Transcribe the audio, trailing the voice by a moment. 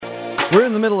We're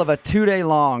in the middle of a 2-day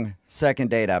long second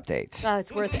date update. Oh,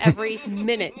 it's worth every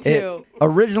minute, too. It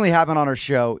originally happened on our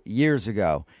show years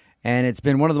ago, and it's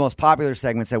been one of the most popular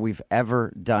segments that we've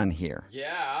ever done here.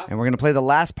 Yeah. And we're going to play the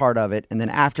last part of it, and then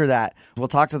after that, we'll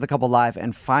talk to the couple live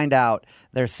and find out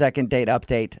their second date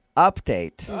update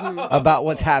about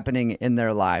what's happening in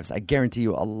their lives. I guarantee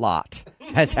you a lot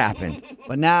has happened.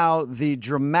 But now, the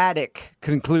dramatic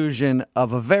conclusion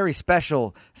of a very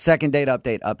special second date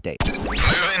update. Moving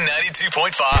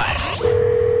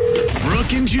 92.5.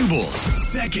 Brooke and Jubal's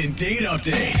second date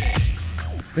update.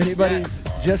 If anybody's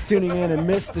just tuning in and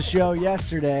missed the show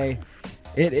yesterday,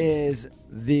 it is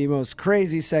the most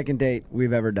crazy second date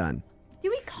we've ever done. Do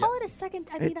we call it a second?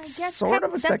 I mean, It's I guess sort of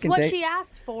a that's second what date. she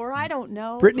asked for. I don't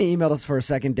know. Brittany emailed us for a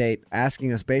second date,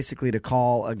 asking us basically to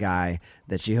call a guy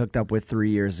that she hooked up with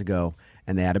 3 years ago,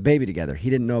 and they had a baby together.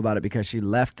 He didn't know about it because she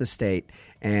left the state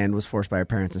and was forced by her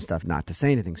parents and stuff not to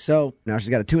say anything. So now she's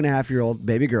got a 2.5-year-old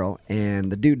baby girl,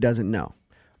 and the dude doesn't know.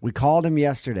 We called him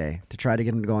yesterday to try to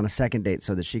get him to go on a second date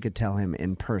so that she could tell him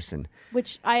in person.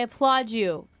 Which I applaud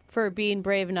you for being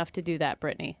brave enough to do that,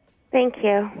 Brittany. Thank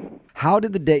you. How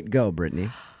did the date go, Brittany?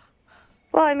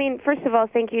 Well, I mean, first of all,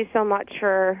 thank you so much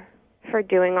for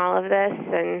doing all of this.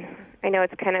 And I know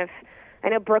it's kind of, I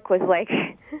know Brooke was like,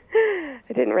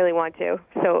 I didn't really want to,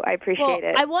 so I appreciate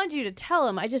it. I wanted you to tell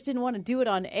him. I just didn't want to do it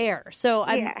on air. So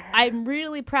Yeah. I'm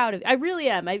really proud of you. I really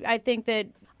am. I think that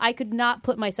I could not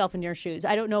put myself in your shoes.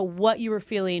 I don't know what you were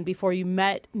feeling before you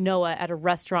met Noah at a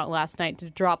restaurant last night to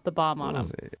drop the bomb on him.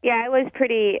 Yeah, I was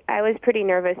pretty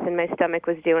nervous, and my stomach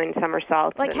was doing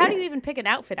somersaults. Like, and- how do you even pick an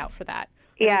outfit out for that?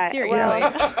 Yeah, seriously.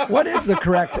 well- What is the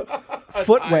correct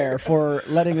footwear for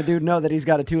letting a dude know that he's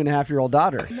got a 2.5-year-old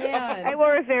daughter? I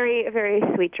wore a very, very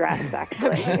sweet dress,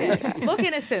 actually. Look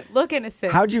innocent. Look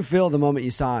innocent. How'd you feel the moment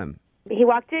you saw him? He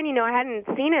walked in, I haven't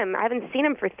seen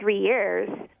him for 3 years.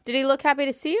 Did he look happy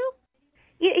to see you?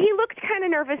 He looked kind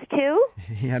of nervous, too.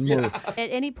 He had more. At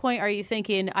any point, are you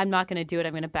thinking, I'm not going to do it,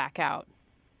 I'm going to back out?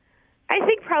 I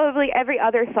think probably every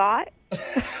other thought.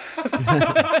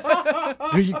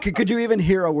 Could you even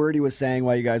hear a word he was saying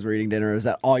while you guys were eating dinner? Or is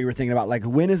that all you were thinking about? Like,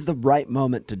 when is the right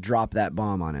moment to drop that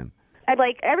bomb on him? I'd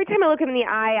like, every time I look him in the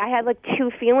eye, I had like two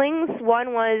feelings.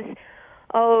 One was,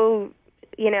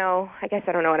 I guess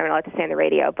I don't know what I'm allowed to say on the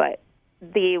radio, but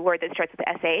the word that starts with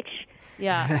SH.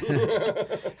 Yeah.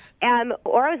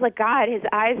 Or I was like, God, his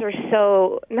eyes are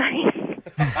so nice.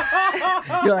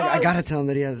 You're like, I gotta tell him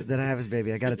that I have his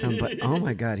baby. I gotta tell him, but oh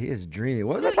my God, he is dreamy.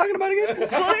 What was I talking about again? Well,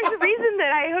 there's a reason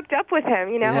that I hooked up with him,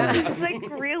 Yeah. He's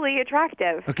like really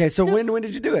attractive. Okay, so when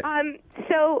did you do it?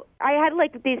 So I had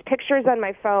like these pictures on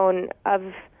my phone of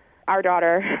our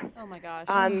daughter. Oh, my gosh.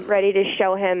 Ready to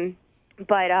show him.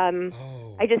 But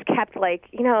I just kept like,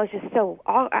 it was just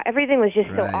everything was just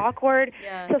so Right. awkward.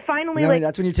 Yeah. So finally,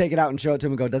 That's when you take it out and show it to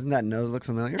him and go, doesn't that nose look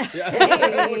familiar? It's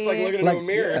like looking into a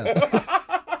mirror. yeah.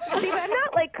 see, but I'm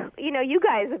not like, you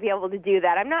guys would be able to do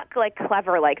that. I'm not like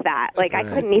clever like that. Like I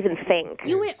couldn't even think.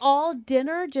 You went all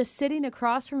dinner just sitting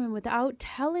across from him without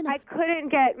telling him? I couldn't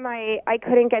get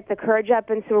the courage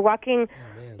up, and so we're walking,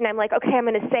 and I'm like, okay, I'm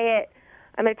going to say it.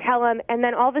 I'm going to tell him, and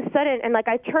then all of a sudden, and like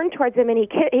I turned towards him, and he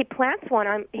plants one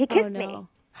on. He kissed me.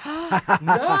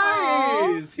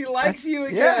 Nice. He likes you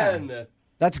again.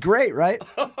 That's great, right?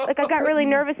 Like I got really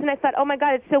nervous, and I thought, oh my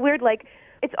God, it's so weird. Like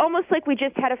it's almost like we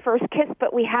just had a first kiss,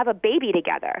 but we have a baby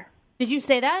together. Did you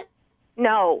say that?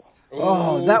 No.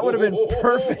 Oh, that would have been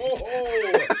perfect.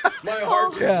 My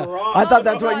heart just dropped. I thought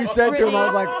that's what you said to him. I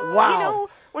was like, wow. You know,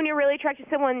 when you're really attracted to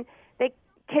someone, they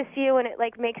kiss you, and it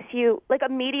like makes you like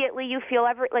immediately you feel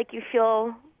you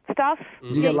feel stuff.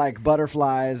 You get like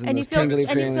butterflies and And you those feel tingly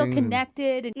and you feelings. feel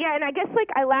connected. And Yeah, and I guess like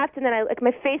I laughed, and then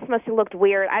my face must have looked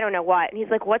weird. I don't know what. And he's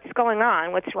like, "What's going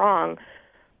on? What's wrong?"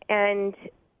 And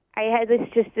I had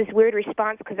this weird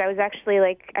response because I was actually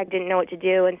like I didn't know what to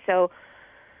do, and so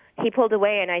he pulled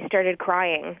away, and I started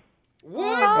crying.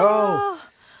 What? Oh,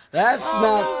 that's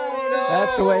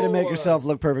that's the way to make yourself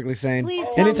look perfectly sane. Please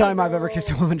tell Anytime me. I've ever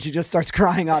kissed a woman, she just starts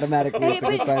crying automatically. It's a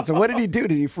good but- sign. So what did he do?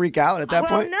 Did he freak out at that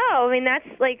Well, point? no, I mean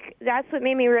that's what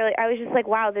made me really. I was just like,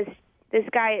 wow, this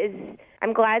guy is.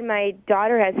 I'm glad my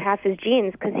daughter has half his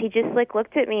genes because he just like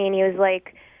looked at me and he was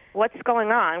like, "What's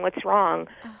going on? What's wrong?"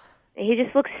 And he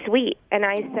just looked sweet, and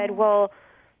I said, "Well,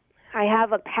 I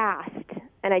have a past,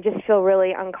 and I just feel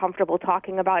really uncomfortable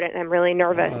talking about it, and I'm really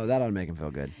nervous." Oh, that ought to make him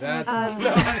feel good. That's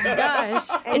gosh.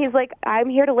 And he's like, "I'm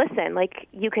here to listen. Like,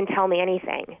 you can tell me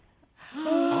anything."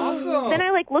 awesome. Then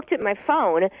I like looked at my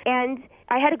phone, and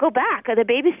I had to go back. The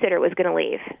babysitter was going to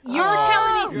leave. You're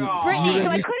telling me, Brittany, So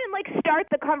I couldn't like start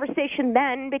the conversation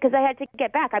then because I had to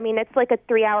get back. I mean, it's like a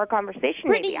 3-hour conversation.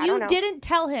 Brittany, maybe. I don't you know. didn't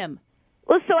tell him.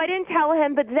 Well, so I didn't tell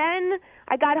him, but then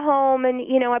I got home and,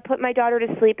 I put my daughter to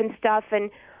sleep and stuff, and,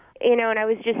 and I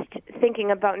was just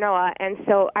thinking about Noah. And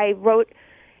so I wrote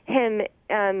him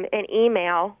an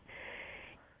email,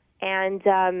 and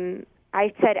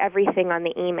I said everything on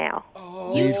the email.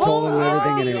 You told him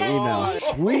everything in an email.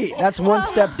 Sweet. That's one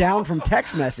step down from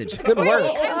text message. Good work.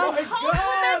 I was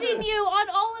complimenting you on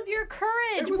all of your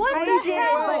courage. What I the did,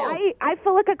 hell? but I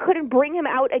feel like I couldn't bring him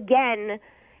out again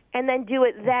and then do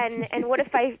it then. And what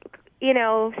if I,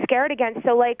 scared again?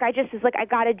 So, I just was like, I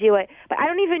got to do it. But I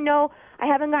don't even know. I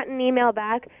haven't gotten an email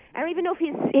back. I don't even know if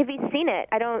he's seen it.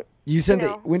 I don't. You sent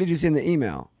when did you send the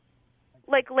email?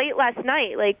 Late last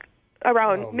night,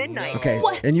 around midnight. Okay.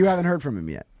 What? And you haven't heard from him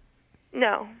yet.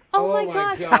 No. Oh, my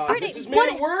God. gosh. Brittany, This has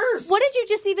made it worse. What did you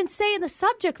just even say in the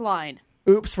subject line?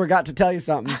 Oops, forgot to tell you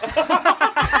something.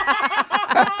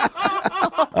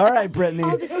 All right, Brittany.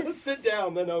 Sit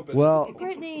down, then open. Well,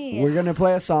 Brittany. we're going to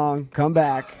play a song, come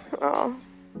back, Oh.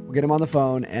 we'll get him on the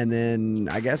phone, and then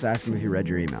I guess ask him if you read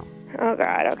your email. Oh,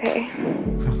 God. Okay.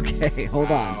 Okay,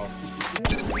 hold on.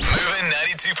 Moving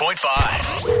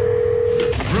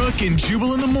 92.5. Brooke and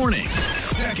Jubal in the mornings.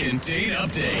 Second date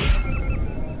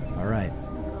update. All right.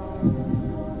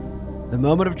 The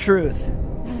moment of truth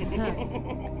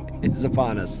is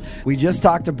upon us. We just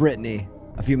talked to Brittany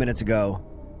a few minutes ago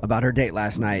about her date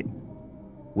last night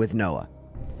with Noah.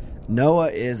 Noah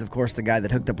is, of course, the guy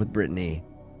that hooked up with Brittany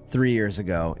 3 years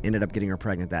ago, ended up getting her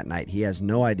pregnant that night. He has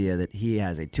no idea that he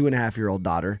has a 2.5-year-old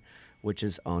daughter, which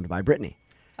is owned by Brittany.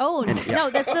 Oh, no,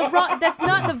 that's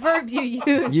not the verb you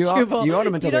use, You Jubal. own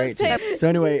them until You they're don't 18. say- So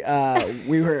anyway,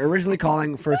 we were originally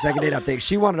calling for a second date update.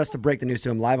 She wanted us to break the news to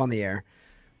him live on the air.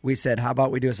 We said, how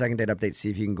about we do a second date update, see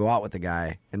if you can go out with the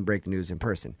guy and break the news in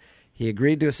person. He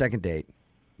agreed to a second date.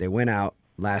 They went out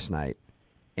last night,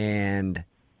 and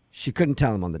she couldn't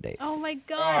tell him on the date. Oh, my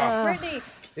God. Brittany.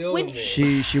 Killing me.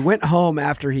 She went home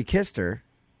after he kissed her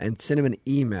and sent him an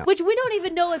email. Which we don't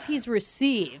even know if he's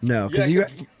received. No, because you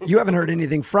haven't heard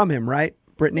anything from him, right,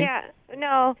 Brittany? Yeah.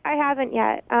 No, I haven't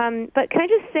yet. But can I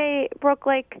just say, Brooke,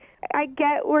 I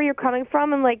get where you're coming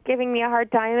from and, giving me a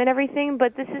hard time and everything,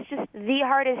 but this is just the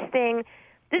hardest thing.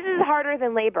 This is harder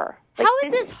than labor. How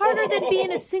is this harder than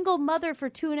being a single mother for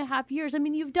 2.5 years? I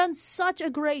mean, you've done such a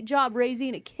great job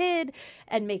raising a kid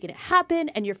and making it happen,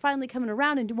 and you're finally coming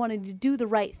around and wanting to do the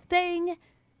right thing.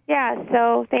 Yeah,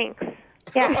 so thanks.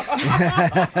 Yeah.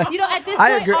 At this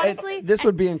I point, agree. honestly, This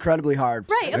would be incredibly hard.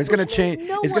 Right, It's going to of course. change.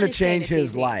 No It's one going to is saying change it's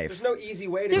his easy. life. There's no easy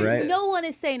way to do Right. this. no one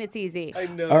is saying it's easy. I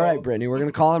know. All right, Brittany, we're going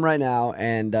to call him right now,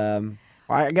 and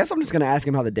I guess I'm just going to ask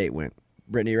him how the date went.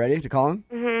 Brittany, you ready to call him?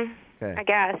 Mm-hmm. Okay. I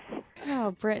guess.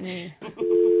 Oh, Brittany.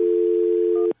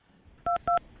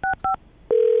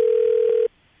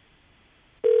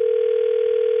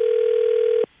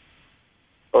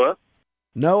 Hello?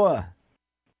 Noah,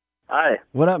 Hi.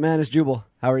 what up, man? It's Jubal.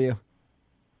 How are you?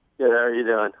 Good. How are you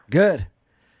doing? Good.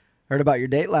 Heard about your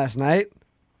date last night.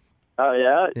 Oh,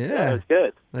 yeah? Yeah. It was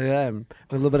good. Look at that.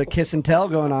 A little bit of kiss and tell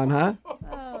going on, huh?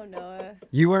 Oh, Noah.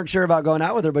 You weren't sure about going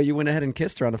out with her, but you went ahead and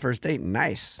kissed her on the first date.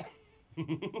 Nice. Yeah,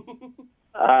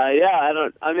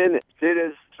 it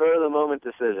is for the moment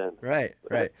decision. Right.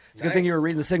 It's a good thing you were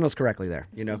reading the signals correctly there,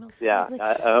 Yeah,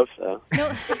 I hope so.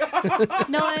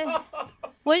 Noah,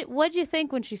 what'd you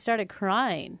think when she started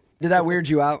crying? Did that weird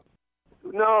you out?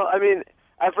 No,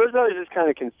 at first I was just kind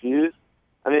of confused.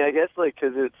 I guess,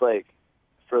 because it's,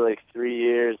 for, 3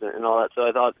 years and all that, so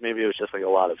I thought maybe it was just, a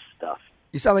lot of stuff.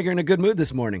 You sound like you're in a good mood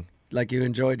this morning, like you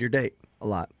enjoyed your date a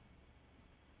lot.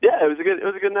 Yeah, it was a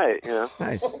good night,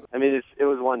 Nice. It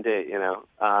was one date,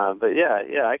 but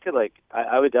yeah, I could,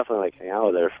 I would definitely, hang out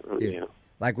with her, for.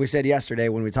 Like we said yesterday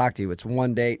when we talked to you, it's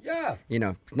one date. Yeah.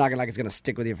 It's not like it's going to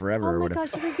stick with you forever Oh or my whatever.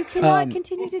 gosh, you guys, you cannot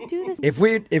continue to do this. If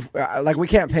we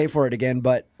can't pay for it again,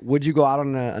 but would you go out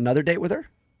on another date with her?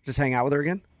 Just hang out with her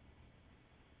again?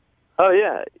 Oh,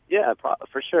 yeah,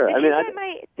 for sure.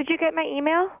 Did you get my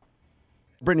email?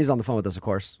 Brittany's on the phone with us, of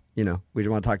course. We just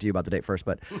want to talk to you about the date first,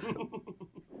 but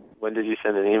When did you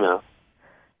send an email?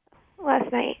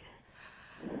 Last night.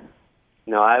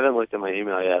 No, I haven't looked at my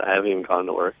email yet. I haven't even gone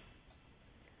to work.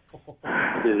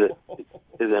 Is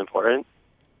it important?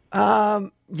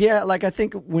 yeah, I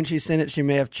think when she sent it, she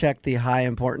may have checked the high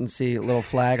importancy little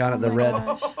flag on it, the red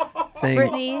thing.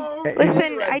 Brittany,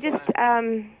 Listen, I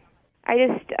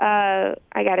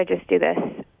gotta just do this.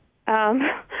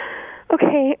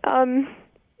 Okay,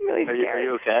 really Are scared.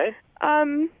 you okay?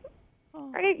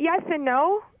 Yes and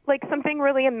no. Something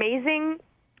really amazing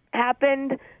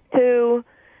happened to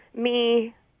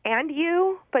me and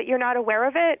you, but you're not aware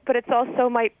of it. But it's also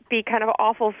might be kind of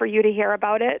awful for you to hear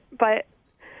about it. But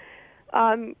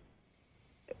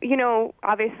you know,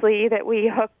 obviously that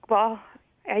we well,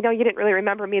 I know you didn't really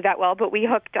remember me that well, but we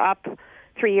hooked up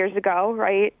 3 years ago,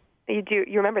 right? You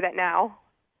remember that now,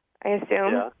 I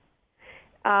assume? Yeah.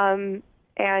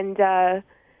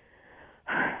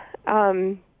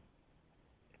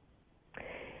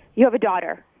 You have a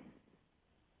daughter.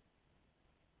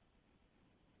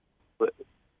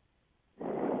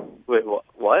 Wait,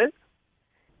 what?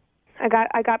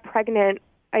 I got pregnant.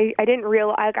 I didn't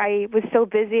realize, I was so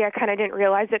busy, I kind of didn't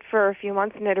realize it for a few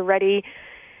months and had already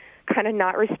kind of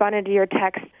not responded to your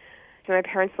text. So my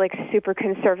parents like super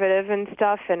conservative and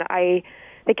stuff, and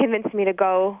they convinced me to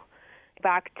go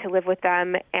back to live with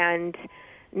them and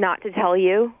not to tell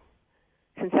you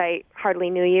since I hardly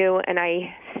knew you, and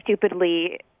I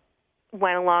stupidly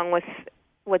went along with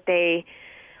what they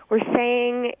were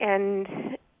saying,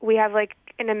 and we have like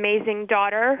an amazing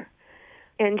daughter,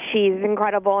 and she's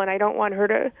incredible, and I don't want her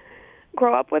to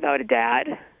grow up without a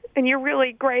dad, and you're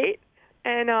really great,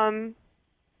 and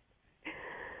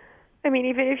I mean,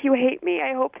 even if you hate me,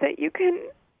 I hope that you can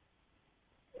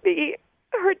be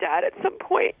her dad at some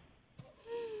point.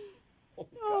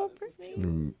 Oh,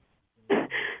 Brittany.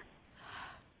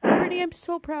 Brittany, I'm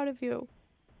so proud of you.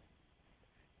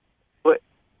 What?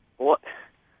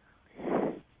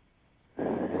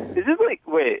 Is this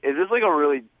like a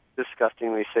really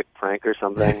disgustingly sick prank or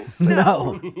something?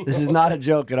 No, this is not a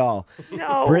joke at all.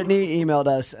 No. Brittany emailed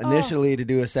us initially to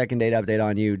do a second date update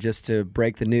on you, just to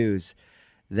break the news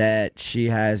that she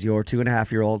has your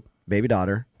 2.5-year-old baby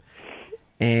daughter.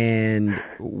 And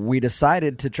we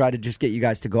decided to try to just get you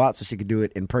guys to go out so she could do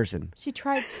it in person. She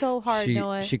tried so hard,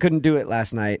 Noah. She couldn't do it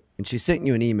last night, and she sent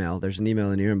you an email. There's an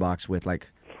email in your inbox with like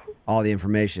all the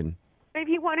information. If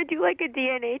you want to do like a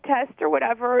DNA test or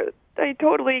whatever, I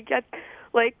totally get,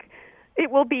 like,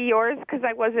 it will be yours because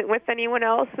I wasn't with anyone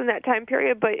else in that time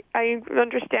period, but I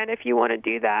understand if you want to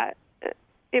do that,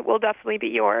 it will definitely be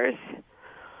yours.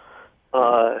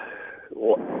 Well,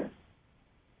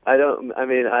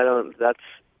 that's,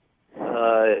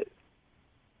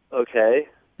 okay.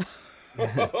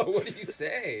 What do you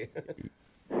say?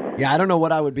 Yeah, I don't know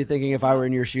what I would be thinking if I were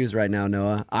in your shoes right now,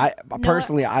 Noah.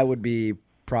 Personally, I would be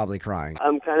probably crying.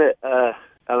 I'm kind of,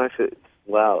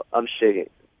 wow, I'm shaking.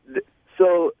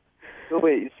 So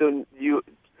wait, so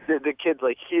the kid's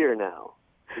like here now?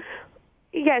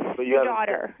 Yes, But you your haven't-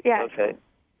 daughter. Yes. Okay.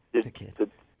 The kid.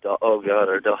 Oh, God,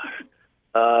 our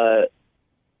daughter.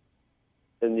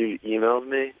 And you emailed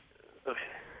me? Okay.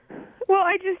 Well,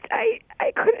 I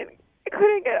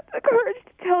couldn't get up the courage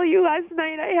to tell you last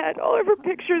night. I had all of her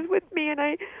pictures with me, and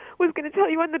I was going to tell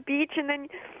you on the beach, and then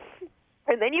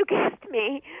you kissed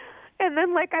me, and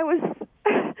then like I was.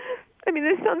 I mean,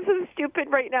 this sounds so stupid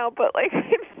right now, but like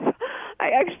I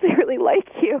actually really like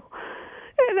you,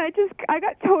 and I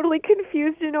got totally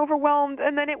confused and overwhelmed,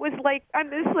 and then it was like I'm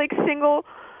this like single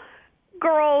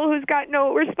girl who's got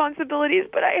no responsibilities,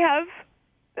 but I have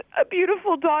a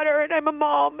beautiful daughter, and I'm a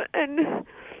mom, and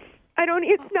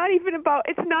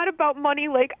it's not about money.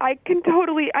 Like I can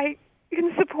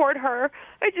support her.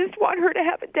 I just want her to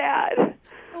have a dad.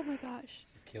 Oh my gosh.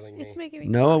 This is killing me. It's making me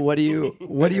Noah, what do you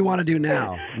want to do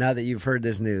now that you've heard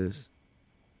this news?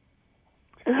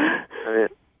 I mean,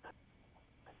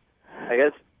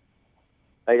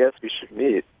 I guess we should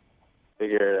meet,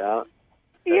 figure it out.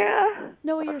 Yeah.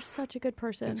 Noah, you're such a good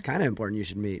person. It's kind of important you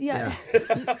should meet. Yeah.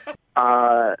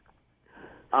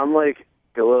 I'm like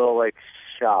a little like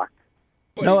shocked.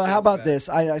 Noah, how about this?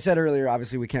 I said earlier,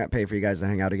 obviously we can't pay for you guys to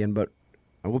hang out again, but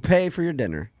we'll pay for your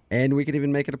dinner. And we could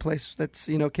even make it a place that's,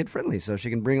 kid-friendly, so she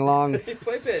can bring along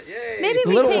Play pit, yay. Maybe the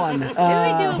we little take one. maybe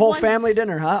we do Whole one- family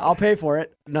dinner, huh? I'll pay for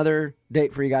it. Another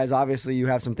date for you guys. Obviously, you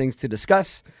have some things to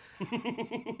discuss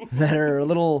that are a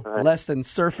little less than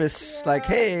surface, like,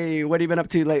 hey, what have you been up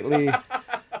to lately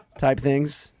type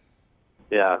things.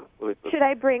 Yeah. Should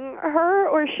I bring her,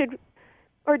 or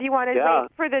do you want to Yeah.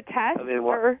 wait for the test? I mean,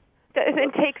 or it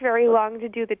doesn't take very long to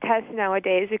do the test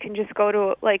nowadays. You can just go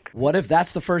to like. What if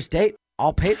that's the first date?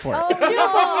 I'll pay for it.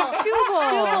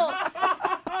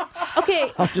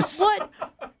 Okay, what?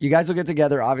 You guys will get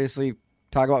together, obviously,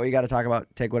 talk about what you got to talk about,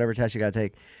 take whatever test you got to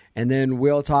take, and then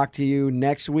we'll talk to you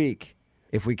next week,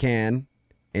 if we can,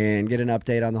 and get an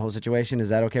update on the whole situation. Is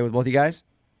that okay with both you guys?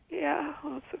 Yeah,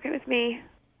 well, it's okay with me.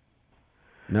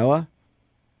 Noah?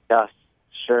 Yeah,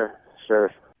 sure.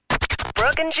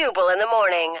 Brooke and Jubal in the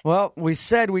morning. Well, we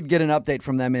said we'd get an update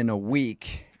from them in a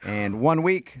week, and 1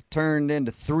 week turned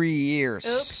into 3 years.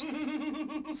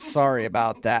 Oops. Sorry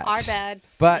about that. Our bad.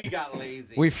 But You got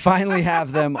lazy. we finally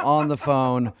have them on the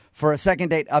phone for a second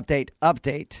date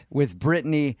update with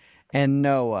Brittany and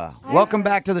Noah. Welcome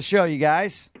back to the show, you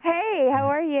guys. Hey, how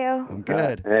are you? you? I'm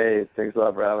good. Hey, thanks a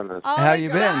lot for having us. Oh How my you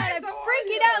God, been? I'm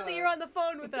freaking out that you're on the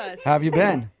phone with us. How have you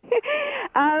been?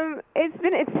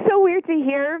 It's so weird to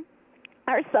hear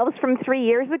ourselves from 3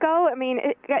 years ago. I mean,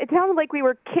 it sounded like we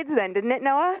were kids then, didn't it,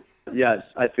 Noah? Yes,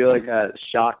 I feel like a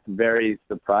shocked, very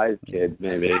surprised kid,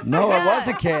 maybe. Noah was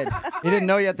a kid. He didn't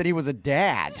know yet that he was a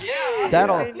dad.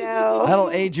 That'll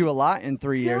age you a lot in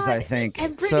 3 years, I think.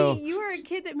 And Brittany, you were a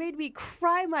kid that made me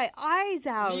cry my eyes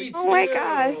out. Me too. Oh my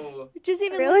gosh. Just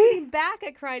even Really? listening back,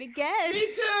 I cried again. Me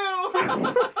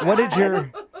too.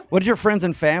 What did your friends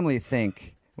and family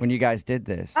think when you guys did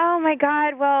this? Oh my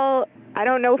God. Well, I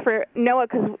don't know for Noah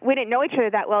because we didn't know each other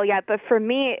that well yet. But for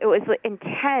me, it was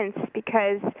intense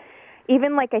because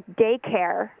even like at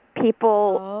daycare,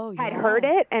 people had heard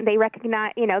it and they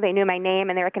recognized, they knew my name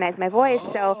and they recognized my voice.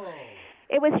 So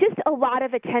it was just a lot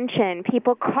of attention. Some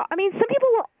people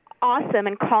were awesome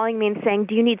and calling me and saying,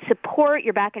 "Do you need support?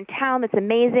 You're back in town. That's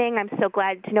amazing. I'm so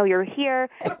glad to know you're here."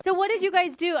 So what did you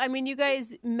guys do? I mean, you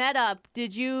guys met up.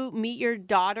 Did you meet your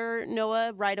daughter,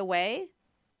 Noah, right away?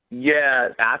 Yeah,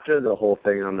 after the whole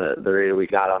thing on the radio, we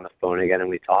got on the phone again and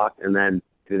we talked. And then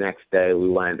the next day we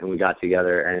went and we got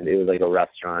together and it was like a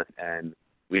restaurant and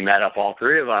we met up, all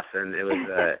three of us, and it was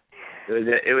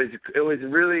it was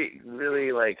really,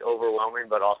 really like overwhelming,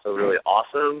 but also really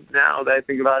awesome now that I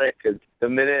think about it. Because the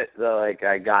minute that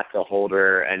I got to hold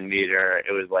her and meet her,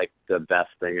 it was like the best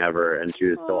thing ever, and she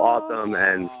was so awesome,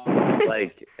 and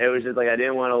like it was just like I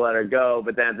didn't want to let her go,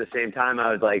 but then at the same time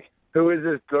I was like, who is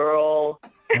this girl?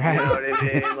 Right. You know what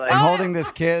I mean? Like, I'm holding this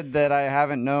kid that I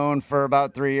haven't known for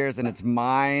about 3 years, and it's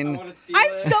mine.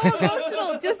 I'm so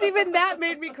emotional. Just even that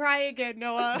made me cry again,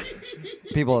 Noah.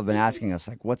 People have been asking us,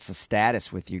 like, what's the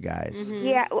status with you guys? Mm-hmm.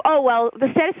 Yeah. Oh well, the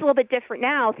status is a little bit different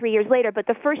now. 3 years later, but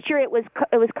the first year it was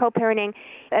co-parenting,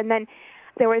 and then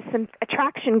there was some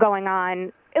attraction going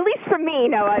on. At least for me,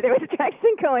 Noah, there was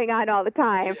attraction going on all the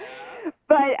time.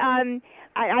 But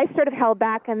I sort of held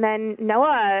back, and then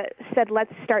Noah said,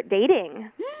 "Let's start dating."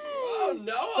 Oh,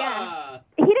 Noah. Yeah.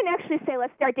 He didn't actually say,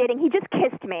 "Let's start dating." He just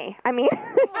kissed me. I mean,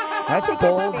 That's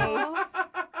bold.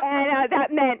 and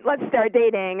that meant let's start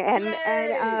dating. And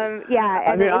yeah.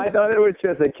 I And mean, I thought it was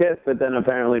just a kiss, but then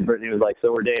apparently Brittany was like,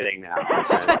 so we're dating now.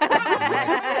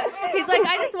 He's like,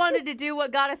 I just wanted to do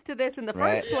what got us to this in the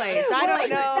Right. first place. I don't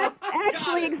know.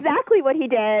 actually exactly what he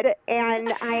did,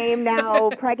 and I am now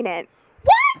pregnant.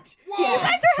 What? Whoa. You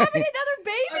guys are having another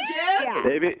baby?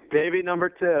 Again? Yeah. Baby number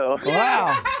 2.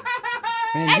 Wow.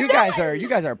 Man, you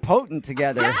guys are potent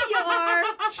together. Yeah, you are.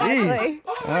 Jeez.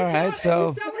 All right, so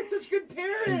You sound like such good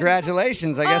parents.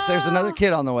 congratulations. I guess there's another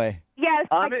kid on the way. Yes.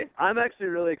 I'm actually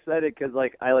really excited because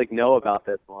I know about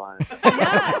this one.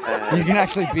 You can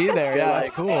actually be there. Yeah,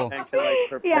 that's cool. And can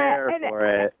prepare for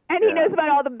it. And he knows about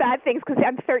all the bad things because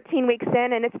I'm 13 weeks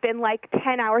in, and it's been like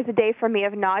 10 hours a day for me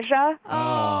of nausea.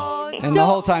 Oh. And the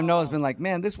whole time Noah's been like,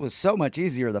 man, this was so much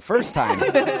easier the first time.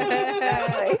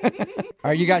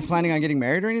 Are you guys planning on getting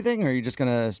married or anything? Or are you just going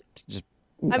to just...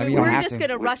 I mean, you don't we're have just to. going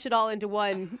to rush it all into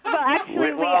one. Well,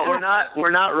 actually,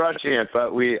 We're not rushing it,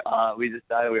 but we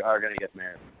decided we are going to get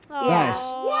married. Nice.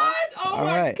 What? Oh, All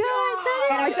my right.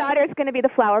 and our daughter's going to be the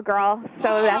flower girl,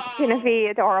 so that's going to be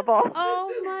adorable.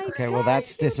 Oh, my Okay, well,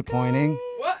 that's disappointing.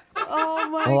 What? Oh,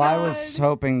 my Well, I was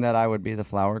hoping that I would be the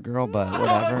flower girl, but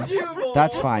whatever.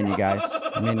 That's fine, you guys.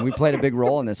 I mean, we played a big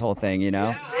role in this whole thing, you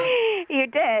know? You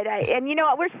did. And you know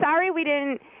what? We're sorry we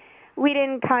didn't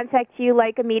contact you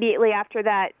like immediately after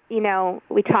that.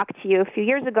 We talked to you a few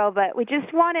years ago, but we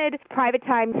just wanted private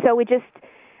time, so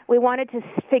we wanted to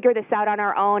figure this out on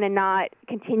our own and not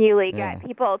continually get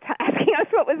people asking us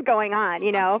what was going on,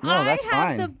 No, that's I have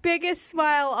fine. the biggest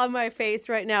smile on my face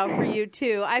right now for you,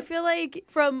 too. I feel like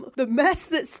from the mess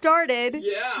that started,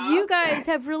 you guys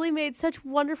have really made such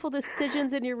wonderful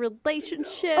decisions in your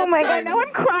relationship. Oh, my God. Now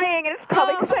I'm crying, and it's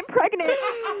probably because I'm pregnant.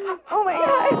 Oh, my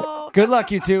God. Good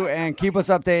luck, you two, and keep us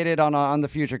updated on the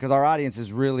future because our audience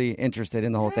is really interested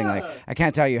in the whole thing. Like, I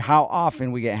can't tell you how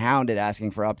often we get hounded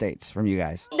asking for updates from you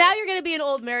guys. Now you're going to be an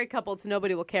old married couple, so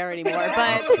nobody will care anymore.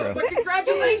 But But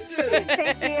congratulations.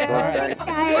 Thank you. All right.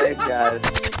 Guys. Thanks,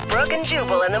 guys. Brooke and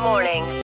Jubal in the morning.